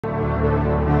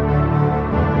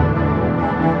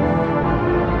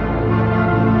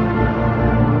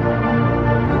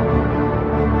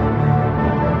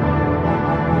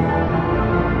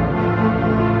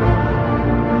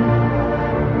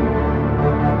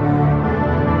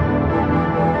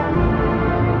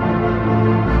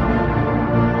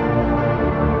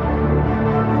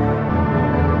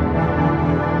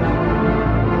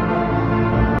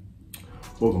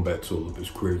that Tulip is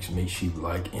Critics. Make sure you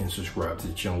like and subscribe to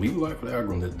the channel. Leave a like for the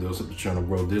algorithm that does help the channel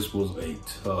grow. This was a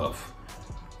tough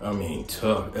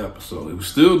episode. It was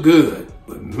still good,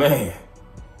 but man,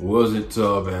 was it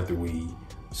tough. After we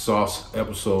saw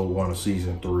episode 1 of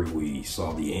season 3, we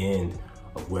saw the end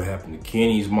of what happened to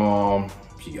Kenny's mom.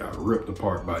 She got ripped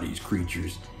apart by these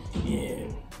creatures,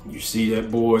 and you see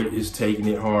that Boyd is taking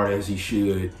it hard as he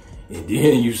should. And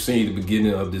then you see the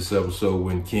beginning of this episode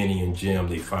when Kenny and Jim,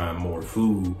 they find more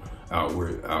food out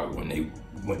when they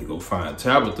went to go find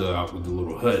Tabitha out with the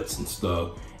little huts and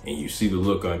stuff. And you see the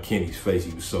look on Kenny's face.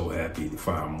 He was so happy to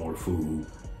find more food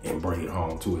and bring it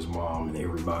home to his mom and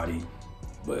everybody.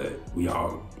 But we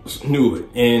all knew it.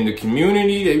 And the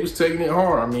community, they was taking it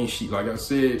hard. I mean, she, like I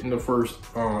said in the first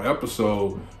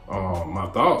episode, my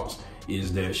thoughts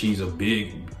is that she's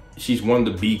one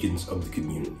of the beacons of the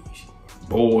community.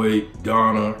 Boyd,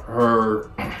 Donna,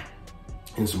 her,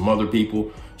 and some other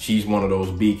people. She's one of those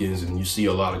beacons, and you see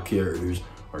a lot of characters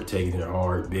are taking it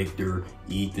hard. Victor,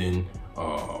 Ethan,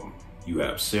 you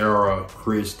have Sarah,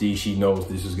 Christy. She knows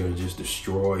this is gonna just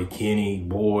destroy Kenny,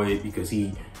 Boyd, because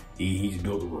he's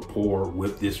built a rapport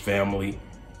with this family,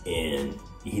 and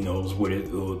he knows what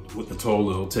the toll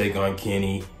it'll take on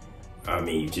Kenny. I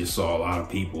mean, you just saw a lot of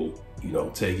people,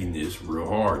 taking this real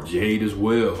hard. Jade as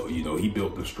well, he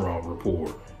built a strong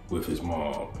rapport with his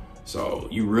mom. So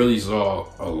you really saw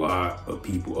a lot of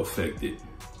people affected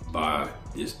by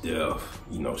this death.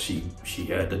 She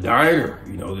had the diner,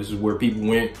 this is where people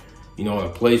went, in a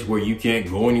place where you can't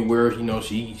go anywhere.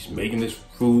 She's making this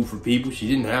food for people. She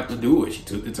didn't have to do it. She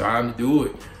took the time to do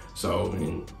it. So,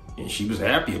 and she was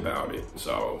happy about it.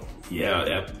 So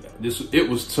yeah, it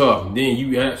was tough. And then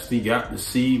you actually got to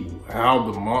see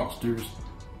how the monsters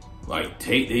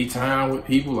take their time with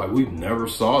people. Like, we've never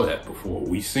saw that before.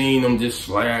 We seen them just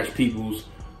slash people's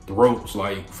throats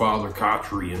like Father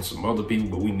Khatri and some other people,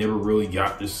 but we never really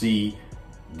got to see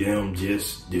them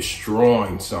just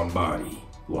destroying somebody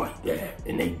like that.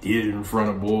 And they did it in front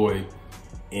of Boyd.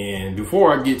 And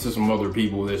before I get to some other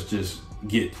people, let's just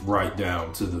get right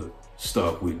down to the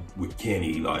stuff with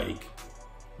Kenny.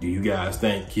 Do you guys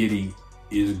think Kitty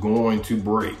is going to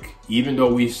break? Even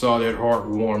though we saw that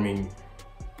heartwarming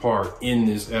part in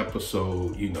this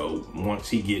episode, once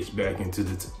he gets back into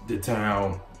the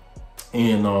town,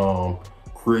 and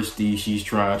Christy,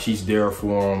 she's there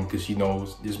for him because she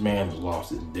knows this man has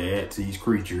lost his dad to these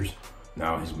creatures,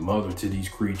 now his mother to these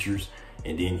creatures,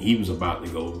 and then he was about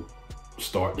to go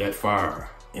start that fire.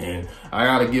 And I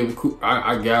gotta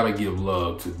give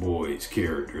love to Boyd's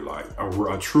character, like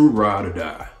a true ride or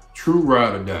die. True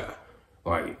ride or die.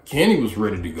 Like, Kenny was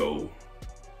ready to go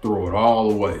throw it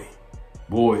all away.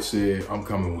 Boyd said, I'm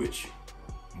coming with you.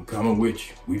 I'm coming with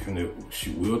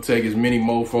you. We'll take as many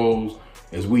mofos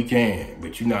as we can,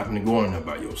 but you're not gonna go in there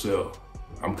by yourself.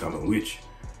 I'm coming with you.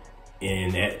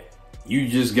 And that, you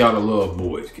just gotta love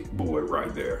Boyd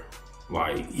right there.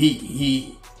 Like,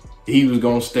 he was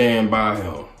gonna stand by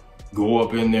him, go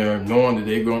up in there knowing that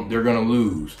they're gonna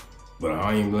lose, but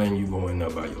I ain't letting you go in there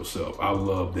by yourself. I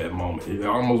love that moment. It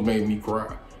almost made me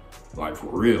cry, like, for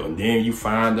real. And then you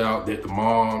find out that the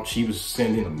mom, she was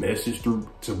sending a message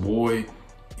to Boyd,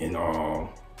 and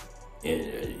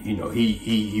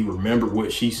he remembered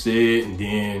what she said, and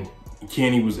then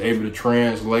Kenny was able to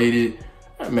translate it.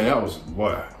 Man, that was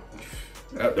what.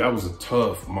 That was a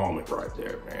tough moment right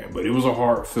there, man. But it was a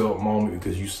heartfelt moment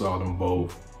because you saw them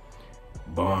both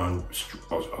bond,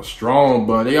 a strong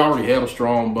bond. They already had a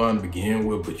strong bond to begin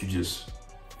with, but you just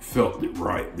felt it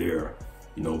right there.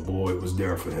 Boyd was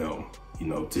there for him,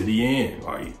 to the end.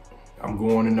 Like, I'm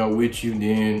going in there with you. And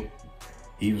then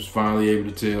he was finally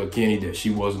able to tell Kenny that she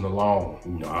wasn't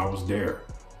alone. I was there.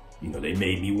 They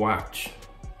made me watch.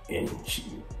 And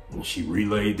she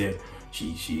relayed that.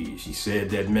 She said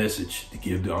that message to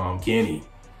give to Kenny,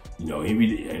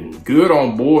 and good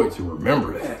on Boyd to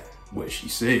remember that, what she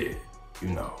said,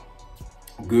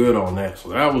 good on that. So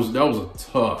that was a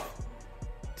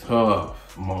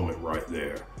tough moment right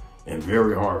there, and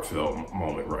very heartfelt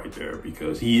moment right there,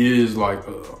 because he is like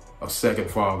a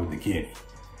second father to Kenny.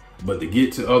 But to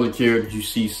get to other characters, you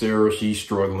see Sarah, she's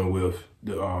struggling with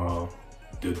the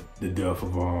death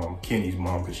of Kenny's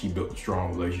mom, because she built a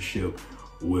strong relationship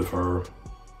with her,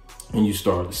 and you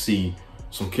start to see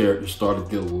some characters start to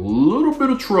get a little bit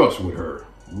of trust with her,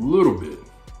 a little bit,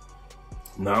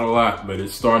 not a lot, but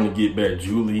it's starting to get back.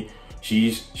 Julie, she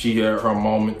had her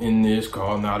moment in this,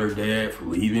 calling out her dad for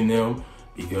leaving them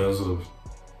because of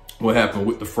what happened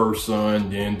with the first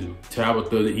son. Then the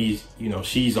Tabitha, that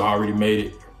she's already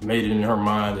made it in her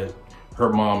mind that her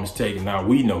mom is taken out.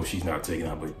 We know she's not taken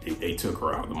out, but they took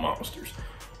her out of the monsters.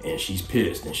 and she's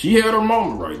pissed. And she had her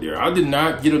moment right there. I did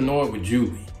not get annoyed with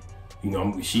Julie. You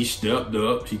know, she stepped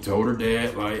up. She told her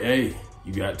dad, like, hey,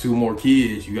 you got 2 more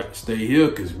kids. You got to stay here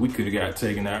because we could have got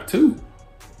taken out too.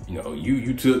 You know,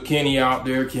 you took Kenny out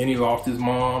there. Kenny lost his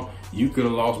mom. You could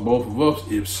have lost both of us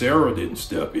if Sarah didn't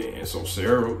step in. So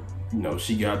Sarah, you know,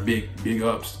 she got big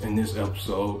ups in this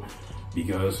episode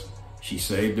because she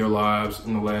saved their lives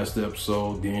in the last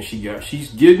episode. Then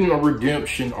she's getting a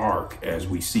redemption arc as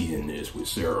we see in this with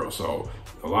Sarah. So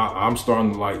I'm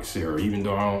starting to like Sarah, even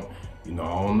though I don't, you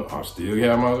know, I still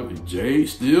have my, Jay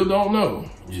still don't know.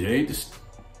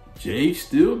 Jay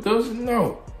still doesn't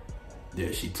know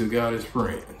that she took out his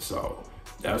friend. So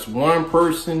that's one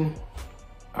person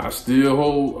I still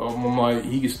hold. I'm like,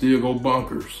 he can still go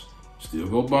bonkers. Still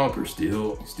go bonkers.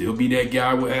 Still be that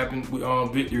guy what happened with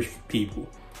Victor's people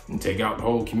and take out the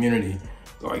whole community,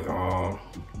 like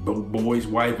Boyd's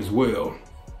wife as well.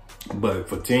 But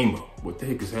Fatima, what the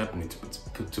heck is happening to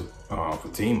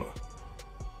Fatima?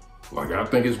 Like, I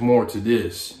think it's more to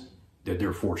this that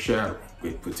they're foreshadowing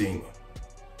with Fatima.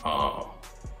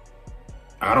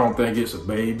 I don't think it's a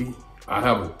baby. I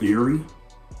have a theory,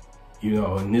 you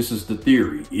know, and this is the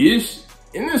theory. It's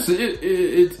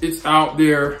out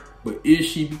there, but is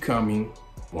she becoming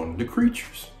one of the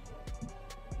creatures?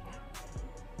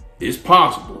 It's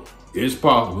possible. It's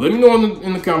possible. Let me know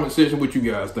in the comment section what you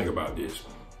guys think about this.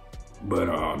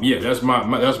 But yeah, that's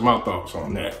my thoughts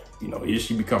on that. You know, is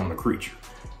she becoming a creature?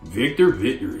 Victor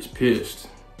is pissed.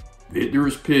 Victor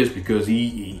is pissed because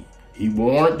he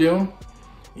warned them.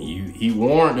 He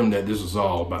warned them that this was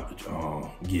all about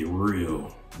to get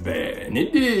real bad, and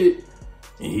it did.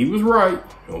 And he was right.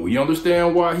 And we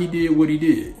understand why he did what he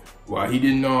did. Why he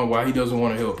didn't know. Why he doesn't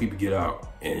want to help people get out.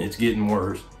 And it's getting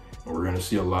worse. And we're gonna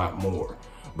see a lot more.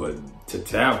 But to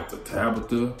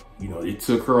Tabitha, you know, it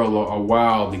took her a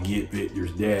while to get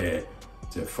Victor's dad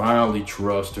to finally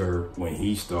trust her when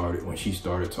she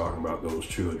started talking about those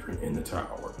children in the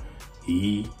tower.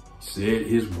 He said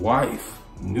his wife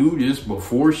knew this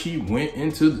before she went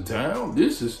into the town.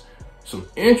 This is some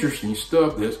interesting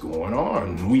stuff that's going on.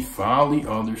 And we finally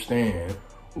understand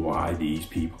why these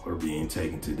people are being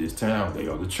taken to this town. They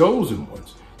are the chosen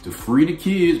ones to free the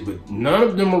kids, but none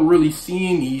of them are really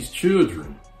seeing these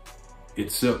children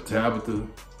except Tabitha.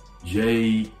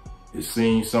 Jay is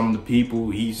seeing some of the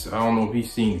people. I don't know if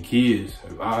he's seen the kids.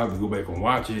 I'll have to go back and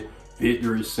watch it.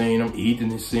 Victor is seeing them.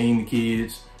 Ethan is seeing the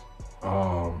kids.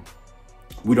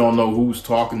 We don't know who's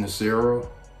talking to Sarah.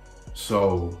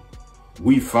 So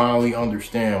we finally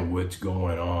understand what's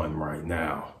going on right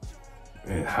now.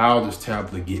 And how does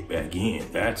Tabitha get back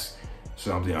in? That's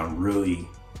something I'm really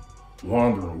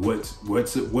wondering.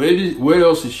 What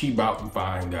else is she about to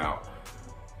find out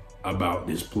about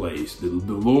this place? The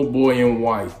little boy in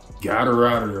white got her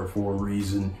out of there for a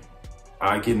reason.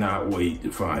 I cannot wait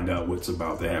to find out what's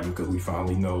about to happen, because we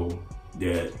finally know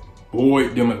that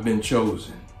Boyd them have been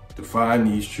chosen to find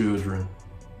these children.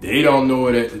 They don't know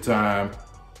it at the time.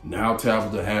 Now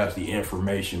Tabitha has the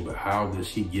information, but how does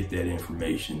she get that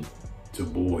information to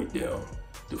Boyd them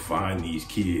to find these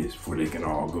kids before they can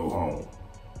all go home?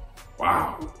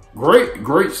 Wow.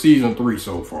 Great season 3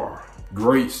 so far.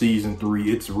 Great season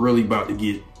 3. It's really about to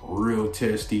get real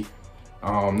testy.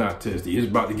 Not testy. It's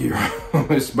about to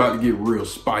get real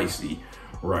spicy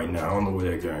right now. I don't know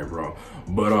where that came from.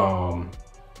 But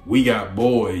we got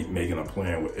Boyd making a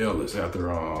plan with Ellis after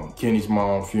Kenny's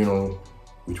mom's funeral,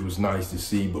 which was nice to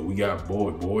see. But we got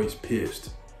Boyd. Boyd's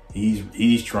pissed.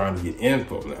 He's trying to get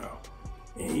info now.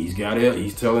 And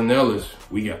he's telling Ellis,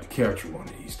 we got to capture one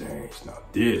of these things. Now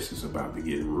this is about to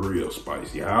get real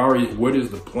spicy. What is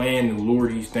the plan to lure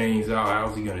these things out?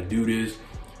 How's he gonna do this?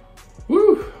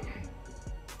 Woo!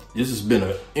 This has been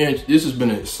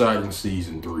an exciting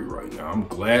season 3 right now. I'm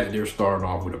glad that they're starting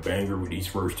off with a banger with these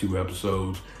first 2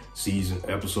 episodes.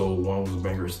 Episode 1 was a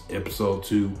banger. Episode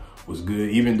 2 was good.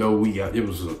 Even though it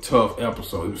was a tough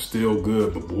episode, it was still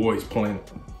good. But Boyd's planning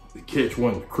to catch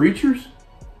one of the creatures.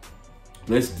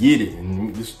 Let's get it.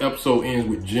 And this episode ends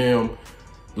with Jim.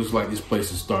 Looks like this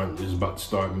place is about to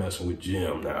start messing with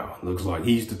Jim now. Looks like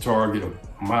he's the target of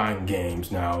mind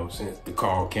games now, since the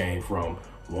call came from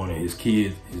one of his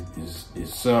kids,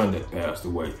 his son that passed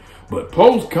away. But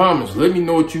post comments, let me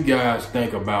know what you guys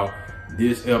think about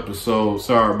this episode.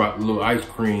 Sorry about the little ice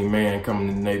cream man coming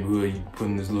in the neighborhood,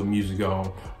 putting this little music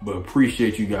on, but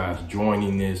appreciate you guys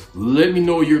joining this. Let me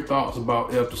know your thoughts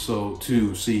about episode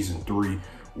 2, season 3.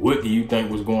 What do you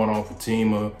think was going on for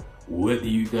Fatima? What do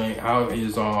you think? How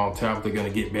is Tabitha gonna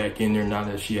get back in there now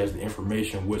that she has the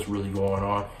information? What's really going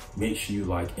on? Make sure you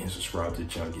like and subscribe to the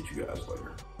channel. Get you guys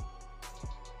later.